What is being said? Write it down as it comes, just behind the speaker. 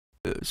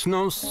It's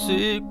no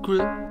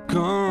secret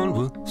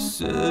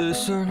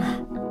conversation.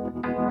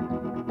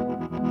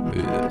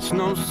 It's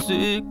no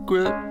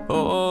secret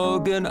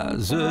organization.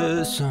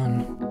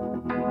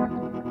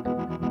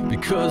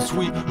 Because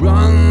we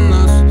run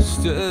this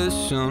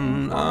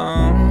station,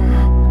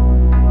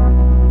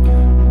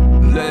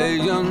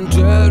 laying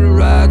dead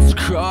rats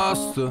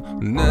across the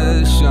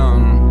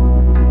nation.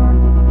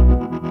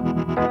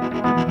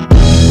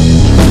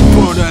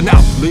 Burning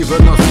out,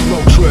 leaving a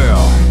smoke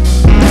trail.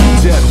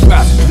 Dead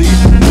rats leave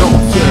no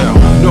tail,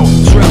 no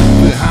trail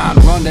behind,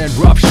 running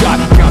roughshod.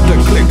 Count the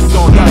clicks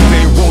on that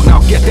payroll, now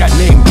get that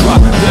name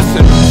drop.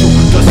 Listen to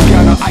the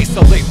scanner,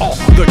 isolate all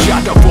the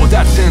chatter for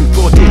that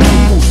 1042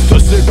 boost the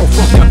signal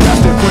from your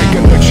bastard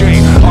breaking the chain.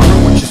 I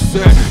heard what you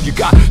said, you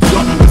got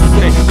something to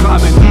say.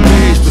 Climbing the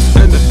page,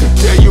 but end of the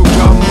day, you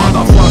dumb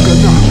motherfucker.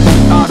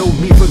 I don't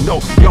even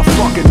know your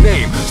fucking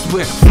name.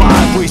 Split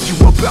 5 ways, you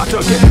about to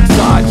get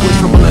sideways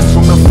from a list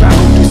from the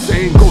faculty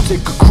saying go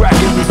take a crack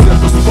and reset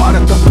the spot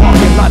at the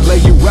parking lot. Lay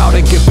you out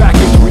and get back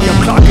at 3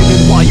 o'clock, and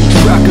then while you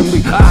tracking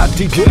me,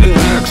 ID getting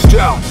X'd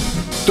out.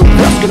 The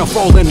rest gonna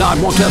fall and I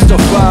won't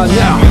testify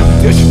now.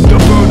 Ditch the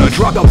burner,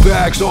 drop the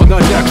bags on the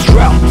next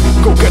route.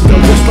 Go get the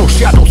list, no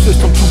shadow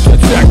system to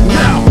detect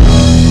now.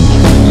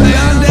 Lay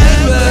on that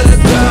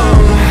rest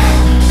down,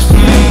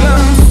 see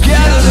them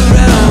scattered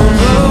around.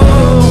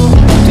 Oh,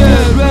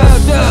 dead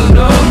rest down,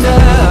 no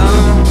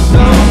down,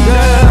 no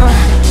down,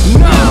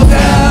 no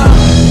down.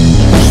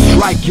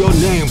 Strike your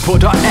name,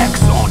 put an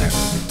X on it.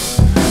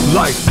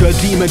 Like a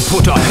demon,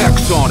 put a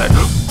hex on it.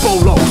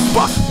 Bolo,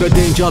 spot the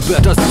danger,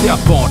 better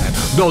step on it.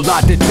 No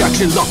lie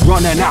detection, luck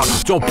running out,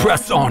 don't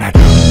press on it.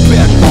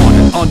 Bet on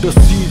it, under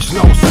siege,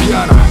 no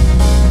scanner.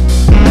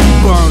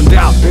 Burned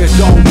out, it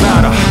don't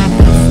matter.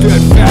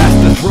 Steadfast,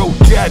 the throat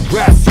dead,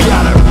 rats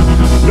scatter.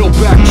 No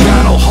back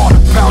channel, heart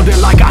pounding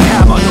like a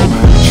hammer. No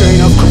chain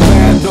of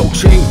command, no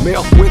chain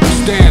mail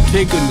withstand.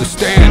 Taking the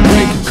stand,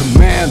 breaking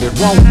command, it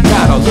won't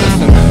matter.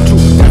 Listen to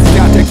that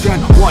static,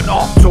 then one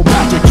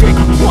automatic. Take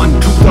one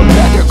to the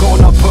medic on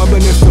a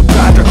permanent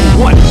sabbatical.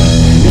 One,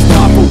 it's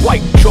time for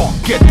white chalk,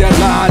 get that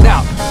line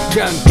out.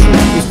 10-2,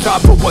 it's time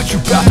for what you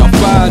got to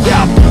find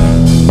out.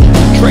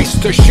 Trace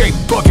the shape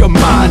of your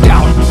mind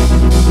out.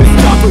 It's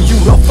time for you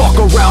to fuck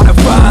around and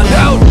find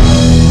out.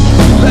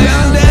 Lay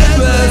on that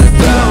rest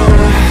down,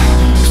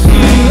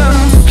 see them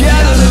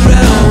scattered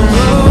around.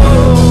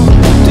 Oh,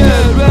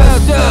 dead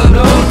rest down,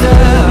 no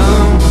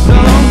down,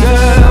 no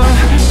down,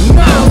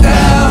 no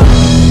down.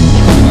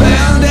 Lay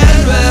on that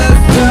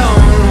rest down,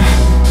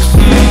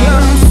 see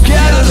them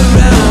scattered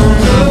around.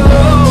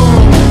 Oh,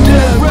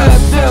 dead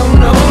rest down,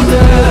 no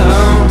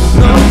down,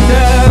 no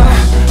down,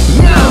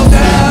 no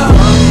down.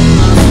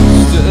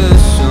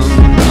 Station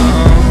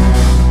now,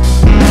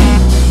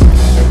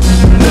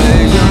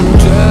 laying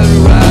dead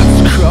rats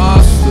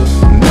across the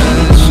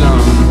nation.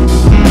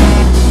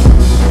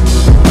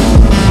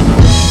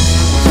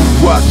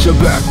 Watch your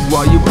back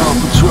while you on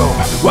patrol.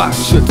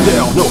 Watch your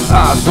tail, no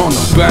eyes on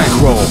the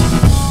bankroll.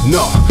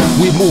 No,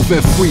 we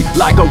moving free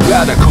like a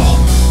radical,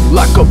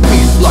 like a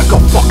beast, like a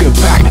fucking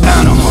pack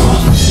animal.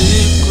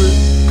 Secret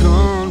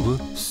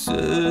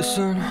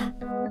conversation.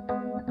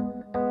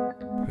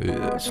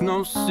 It's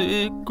no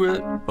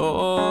secret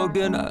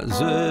organization.